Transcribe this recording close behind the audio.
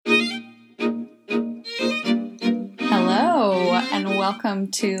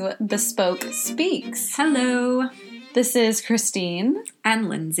welcome to Bespoke Speaks. Hello. This is Christine. And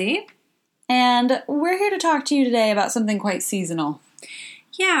Lindsay. And we're here to talk to you today about something quite seasonal.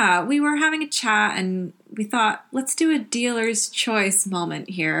 Yeah, we were having a chat and we thought, let's do a dealer's choice moment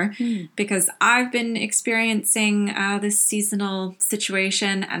here because I've been experiencing this seasonal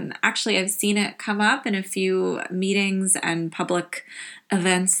situation, and actually I've seen it come up in a few meetings and public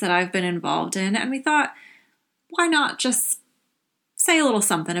events that I've been involved in, and we thought, why not just say a little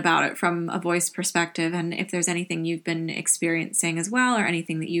something about it from a voice perspective, and if there's anything you've been experiencing as well or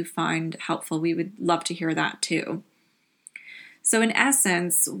anything that you find helpful, we would love to hear that too. So in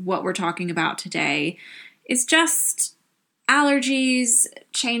essence, what we're talking about today is just allergies,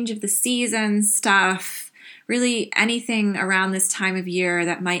 change of the season stuff, really anything around this time of year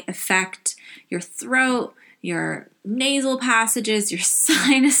that might affect your throat, your nasal passages, your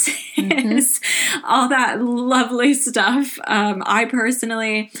sinuses, all that lovely stuff. I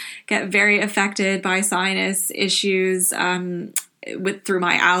personally get very affected by sinus issues through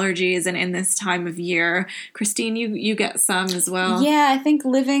my allergies and in this time of year. Christine, you get some as well. Yeah, I think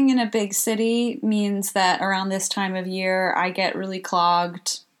living in a big city means that around this time of year I get really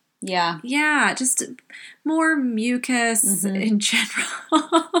clogged. Yeah, just more mucus in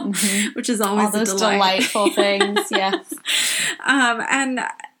general, which is always all those a delight. Delightful things. Yes, and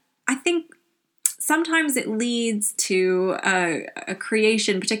I think sometimes it leads to a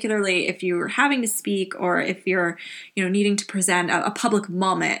creation, particularly if you're having to speak or if you're, needing to present a public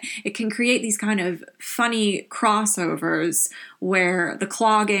moment. It can create these kind of funny crossovers where the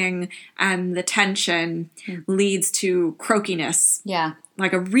clogging and the tension leads to croakiness. Yeah.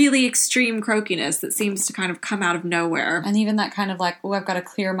 Like a really extreme croakiness that seems to kind of come out of nowhere. And even that kind of like, I've got to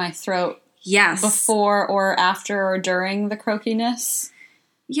clear my throat. Yes. Before or after or during the croakiness.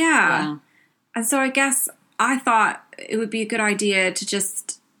 Yeah. And so I guess I thought it would be a good idea to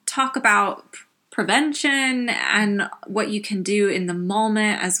just talk about prevention and what you can do in the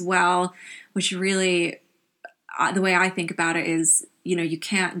moment as well, which really, the way I think about it is, you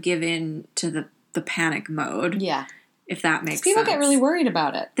can't give in to the panic mode. Yeah. If that makes sense. People get really worried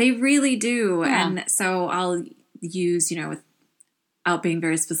about it. They really do. Yeah. And so I'll use, without being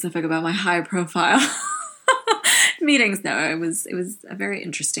very specific about my high profile meetings. No, it was a very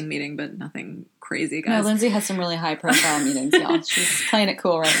interesting meeting, but nothing crazy, guys. No, Lindsay has some really high profile meetings, y'all. She's playing it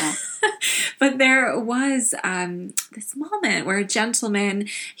cool right now. But there was this moment where a gentleman,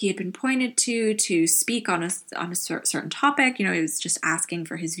 he had been pointed to speak on a certain topic. He was just asking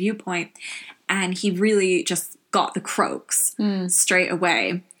for his viewpoint, and he really just got the croaks straight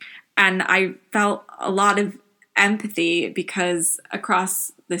away. And I felt a lot of empathy because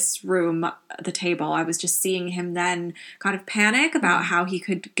across this room, the table, I was just seeing him then kind of panic about how he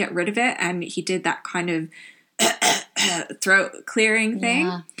could get rid of it. And he did that kind of throat clearing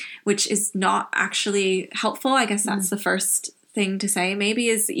thing, which is not actually helpful. I guess that's the first thing to say, maybe,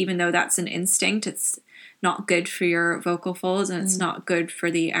 is even though that's an instinct, it's not good for your vocal folds and it's not good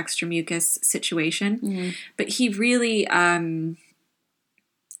for the extra mucus situation. But he really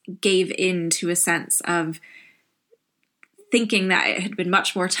gave in to a sense of thinking that it had been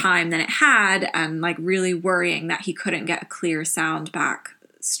much more time than it had, and like really worrying that he couldn't get a clear sound back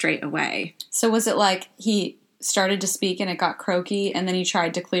straight away. So was it like he started to speak and it got croaky and then he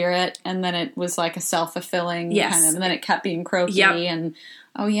tried to clear it and then it was like a self-fulfilling kind of, and then it kept being croaky and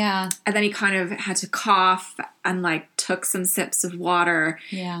and then he kind of had to cough and like took some sips of water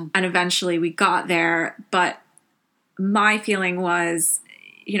and eventually we got there. But my feeling was,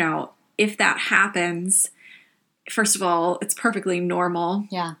 if that happens, first of all, it's perfectly normal.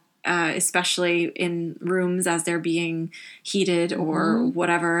 Yeah. Especially in rooms as they're being heated or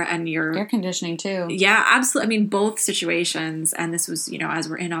whatever, and you're air conditioning too. Yeah, absolutely. I mean, both situations, and this was, as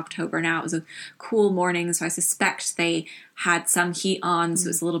we're in October now, it was a cool morning, so I suspect they had some heat on, so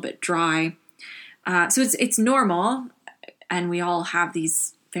it's a little bit dry. So it's normal, and we all have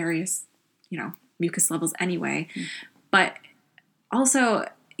these various, mucus levels anyway. But also,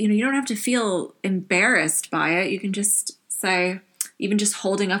 you don't have to feel embarrassed by it. You can just say, even just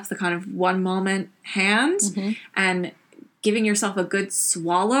holding up the kind of one moment hand and giving yourself a good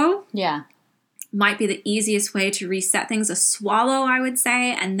swallow might be the easiest way to reset things. A swallow, I would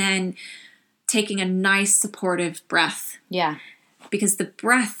say, and then taking a nice supportive breath. Yeah. Because the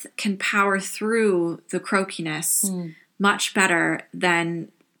breath can power through the croakiness much better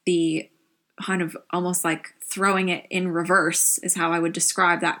than the kind of almost like throwing it in reverse is how I would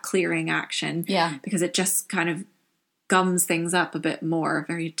describe that clearing action. Yeah. Because it just kind of gums things up a bit more,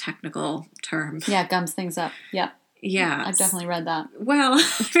 very technical term. Yeah, gums things up. Yeah. Yeah. I've definitely read that. Well,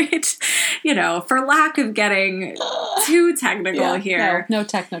 for lack of getting too technical here. No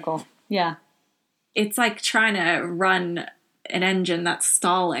technical. Yeah. It's like trying to run an engine that's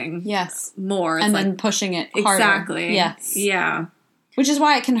stalling. Yes. More. And then pushing it harder. Exactly. Yes. Yeah. Which is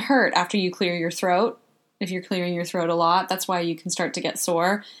why it can hurt after you clear your throat. If you're clearing your throat a lot, that's why you can start to get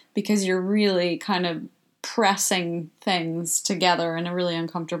sore, because you're really kind of pressing things together in a really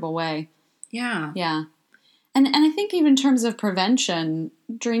uncomfortable way. Yeah. Yeah. And I think even in terms of prevention,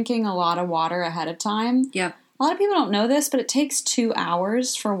 drinking a lot of water ahead of time. Yep. A lot of people don't know this, but it takes 2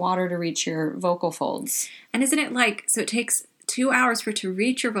 hours for water to reach your vocal folds. And isn't it so it takes 2 hours for it to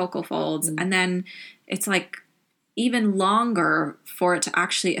reach your vocal folds, and then it's even longer for it to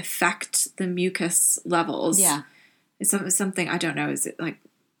actually affect the mucus levels. Yeah. It's something, I don't know, is it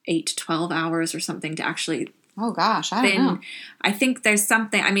 8 to 12 hours or something to actually... Oh gosh, I don't know. I think there's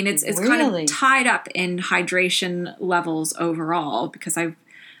something, it's really? kind of tied up in hydration levels overall, because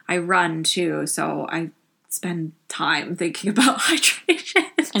I run too, so I spend time thinking about hydration.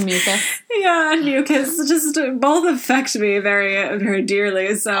 And mucus. Yeah, and mucus. Just both affect me very, very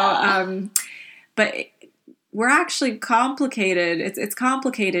dearly. So, but we're actually complicated. It's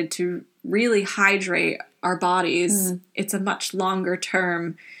complicated to really hydrate our bodies. It's a much longer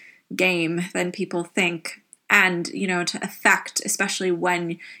term game than people think. And, to affect, especially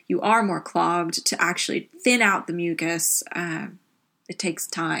when you are more clogged, to actually thin out the mucus, it takes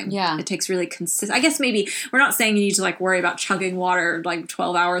time. Yeah. It takes really consistent. I guess maybe we're not saying you need to worry about chugging water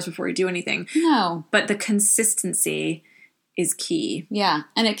 12 hours before you do anything. No. But the consistency is key. Yeah.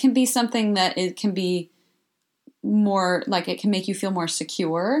 And it can be something that it can be more it can make you feel more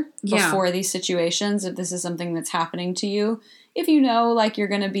secure before these situations. If this is something that's happening to you, if you know, you're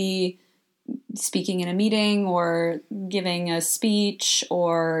going to be speaking in a meeting or giving a speech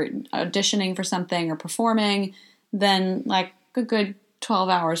or auditioning for something or performing, then a good 12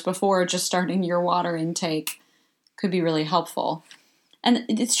 hours before just starting your water intake could be really helpful. And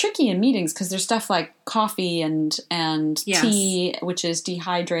it's tricky in meetings because there's stuff like coffee and tea, which is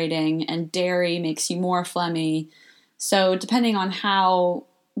dehydrating, and dairy makes you more phlegmy. So depending on how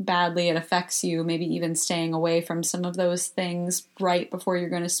badly it affects you, maybe even staying away from some of those things right before you're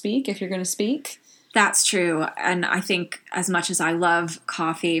going to speak, if you're going to speak. That's true. And I think as much as I love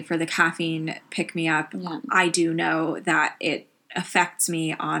coffee for the caffeine pick-me-up, I do know that it affects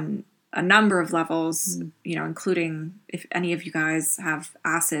me on a number of levels, including if any of you guys have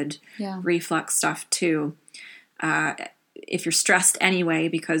acid reflux stuff too. If you're stressed anyway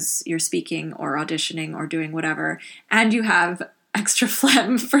because you're speaking or auditioning or doing whatever, and you have extra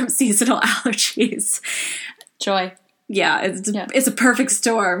phlegm from seasonal allergies. Joy. Yeah, it's a perfect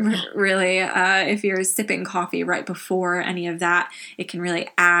storm, really. If you're sipping coffee right before any of that, it can really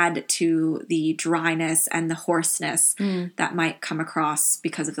add to the dryness and the hoarseness that might come across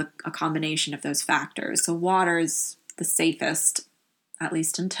because of a combination of those factors. So water is the safest, at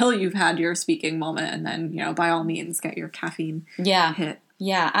least until you've had your speaking moment, and then, by all means, get your caffeine hit.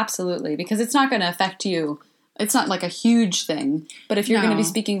 Yeah, absolutely, because it's not going to affect you. It's not a huge thing, but if you're going to be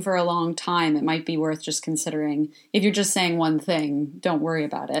speaking for a long time, it might be worth just considering. If you're just saying one thing, don't worry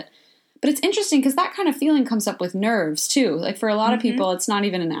about it. But it's interesting because that kind of feeling comes up with nerves too. For a lot of people, it's not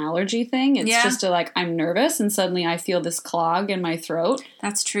even an allergy thing. It's just I'm nervous and suddenly I feel this clog in my throat.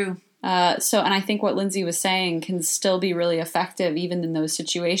 That's true. And I think what Lindsay was saying can still be really effective even in those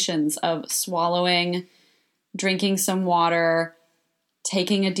situations of swallowing, drinking some water,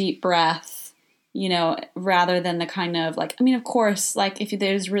 taking a deep breath, rather than the kind of of course, if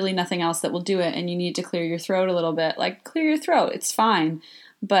there's really nothing else that will do it and you need to clear your throat a little bit, clear your throat, it's fine.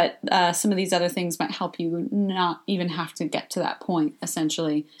 But some of these other things might help you not even have to get to that point,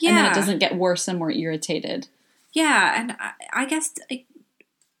 essentially. Yeah. And then it doesn't get worse and more irritated. Yeah, and I guess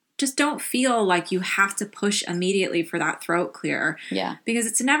just don't feel like you have to push immediately for that throat clear. Yeah. Because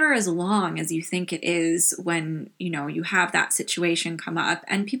it's never as long as you think it is when, you have that situation come up.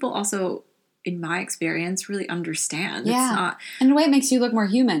 And people also, in my experience, really understand. Yeah. It's not, and in a way it makes you look more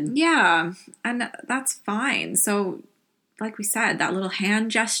human. Yeah. And that's fine. So like we said, that little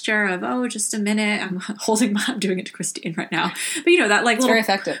hand gesture of, just a minute. I'm doing it to Christine right now. But that it's little very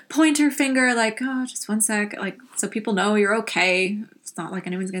effective. Pointer finger, just 1 sec, so people know you're okay. It's not like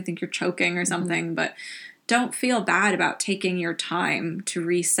anyone's going to think you're choking or something, but don't feel bad about taking your time to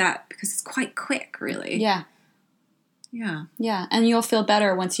reset because it's quite quick, really. Yeah. Yeah. Yeah. And you'll feel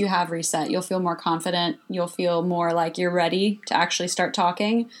better once you have reset. You'll feel more confident. You'll feel more like you're ready to actually start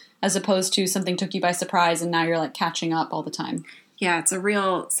talking, as opposed to something took you by surprise and now you're catching up all the time. Yeah. It's a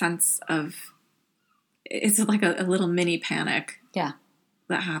real sense of, it's like a little mini panic. Yeah.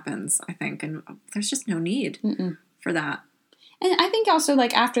 That happens, I think. And there's just no need for that. And I think also,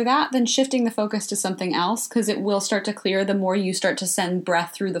 like, after that, then shifting the focus to something else, because it will start to clear the more you start to send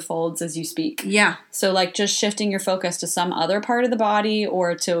breath through the folds as you speak. Yeah. So, like, just shifting your focus to some other part of the body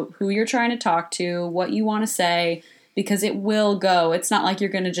or to who you're trying to talk to, what you want to say, because it will go. It's not like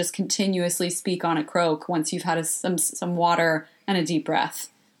you're going to just continuously speak on a croak once you've had some water and a deep breath.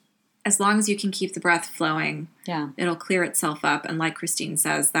 As long as you can keep the breath flowing, it'll clear itself up. And like Christine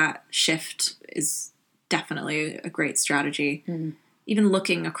says, that shift is definitely a great strategy. Mm-hmm. Even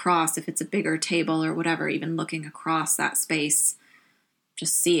looking across, if it's a bigger table or whatever, even looking across that space,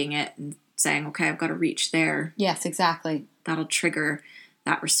 just seeing it and saying, okay, I've got to reach there. Yes, exactly. That'll trigger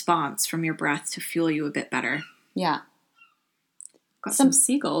that response from your breath to fuel you a bit better. Yeah. Got some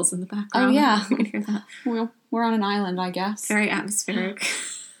seagulls in the background. Oh, yeah. You can hear that. Well, we're on an island, I guess. Very atmospheric.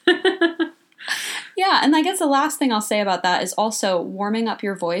 Yeah, and I guess the last thing I'll say about that is also warming up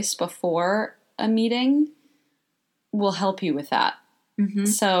your voice before a meeting will help you with that. Mm-hmm.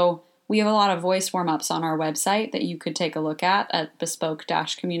 So we have a lot of voice warm-ups on our website that you could take a look at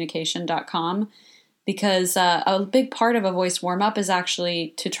bespoke-communication.com, because a big part of a voice warm-up is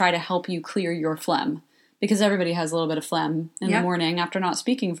actually to try to help you clear your phlegm, because everybody has a little bit of phlegm in the morning after not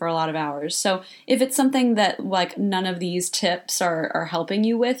speaking for a lot of hours. So if it's something that, like, none of these tips are helping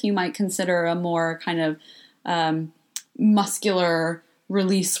you with, you might consider a more kind of muscular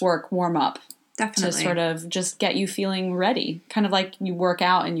release work warm-up. Definitely. To sort of just get you feeling ready. Kind of like you work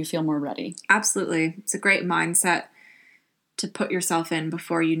out and you feel more ready. Absolutely. It's a great mindset to put yourself in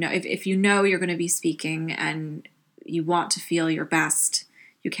before you know. If you know you're going to be speaking and you want to feel your best,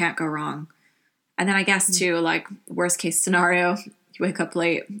 you can't go wrong. And then I guess too, like, worst case scenario, you wake up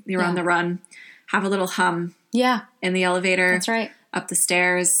late, you're on the run, have a little hum. Yeah. In the elevator. That's right. Up the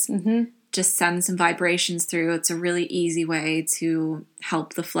stairs. Mm-hmm. Just send some vibrations through. It's a really easy way to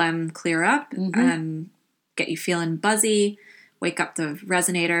help the phlegm clear up and get you feeling buzzy, wake up the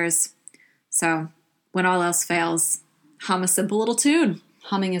resonators. So when all else fails, hum a simple little tune.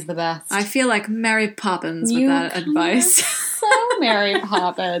 Humming is the best. I feel like Mary Poppins with that advice. So Mary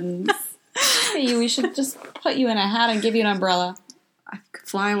Poppins. Hey, we should just put you in a hat and give you an umbrella. I could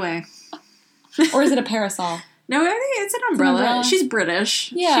fly away. Or is it a parasol? No, I think it's an umbrella. She's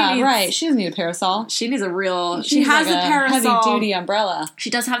British. Yeah, right. She doesn't need a parasol. She needs a real... She has like a parasol. Heavy-duty umbrella. She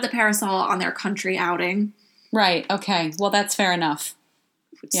does have the parasol on their country outing. Right, okay. Well, that's fair enough.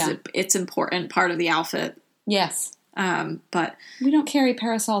 It's important part of the outfit. Yes. But... we don't carry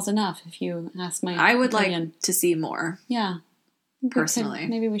parasols enough, if you ask my I would opinion. like to see more. Yeah. Personally.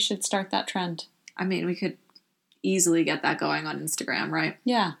 Maybe we should start that trend. I mean, we could easily get that going on Instagram, right?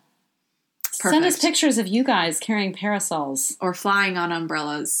 Yeah. Perfect. Send us pictures of you guys carrying parasols. Or flying on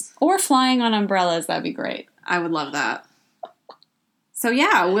umbrellas. Or flying on umbrellas. That'd be great. I would love that. So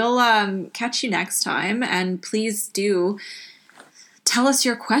yeah, we'll catch you next time. And please do tell us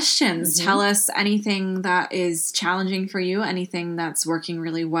your questions. Mm-hmm. Tell us anything that is challenging for you. Anything that's working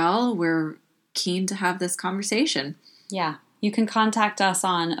really well. We're keen to have this conversation. Yeah. You can contact us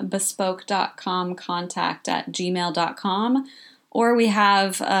on bespoke.com/contact@gmail.com. Or we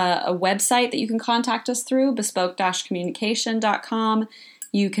have a website that you can contact us through, bespoke-communication.com.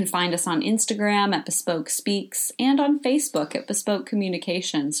 You can find us on Instagram at Bespoke Speaks and on Facebook at Bespoke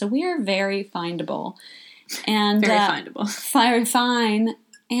Communication. So we are very findable. And very findable. Very fine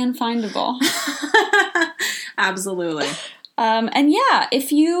and findable. Absolutely. And yeah,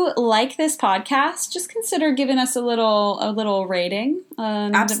 if you like this podcast, just consider giving us a little rating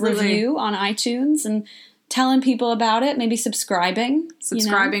and review on iTunes and telling people about it, maybe subscribing.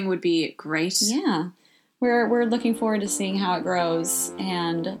 Subscribing would be great. Yeah. We're looking forward to seeing how it grows,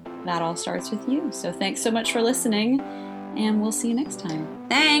 and that all starts with you. So thanks so much for listening, and we'll see you next time.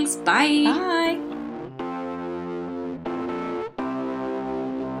 Thanks. Bye. Bye.